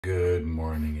Good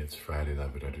morning, it's Friday,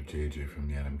 love with Dr. JJ from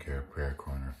the Anam, Cara Prayer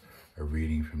Corner. A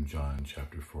reading from John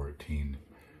chapter 14.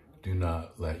 Do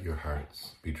not let your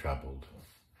hearts be troubled.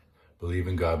 Believe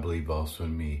in God, believe also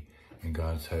in me. In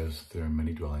God's house there are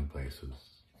many dwelling places.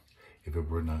 If it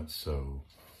were not so,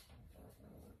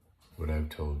 what I've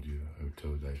told you,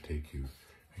 I'd take you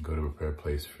and go to prepare a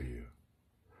place for you.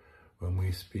 When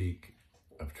we speak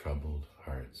of troubled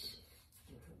hearts,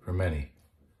 for many,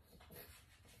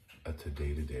 that's a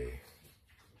day-to-day,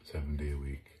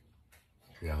 7-day-a-week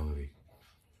reality.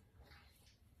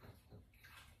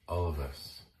 All of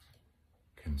us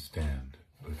can stand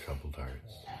with troubled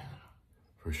hearts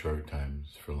for short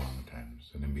times, for long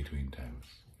times, and in between times.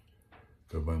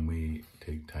 But when we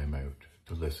take time out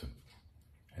to listen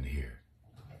and hear,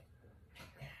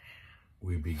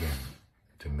 we begin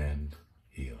to mend,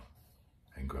 heal,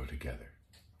 and grow together.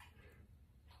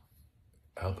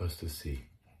 Help us to see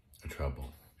the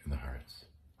trouble in the hearts.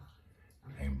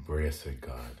 Embrace it,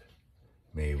 God.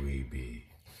 May we be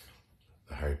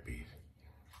the heartbeat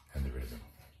and the rhythm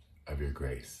of your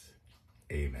grace.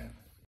 Amen.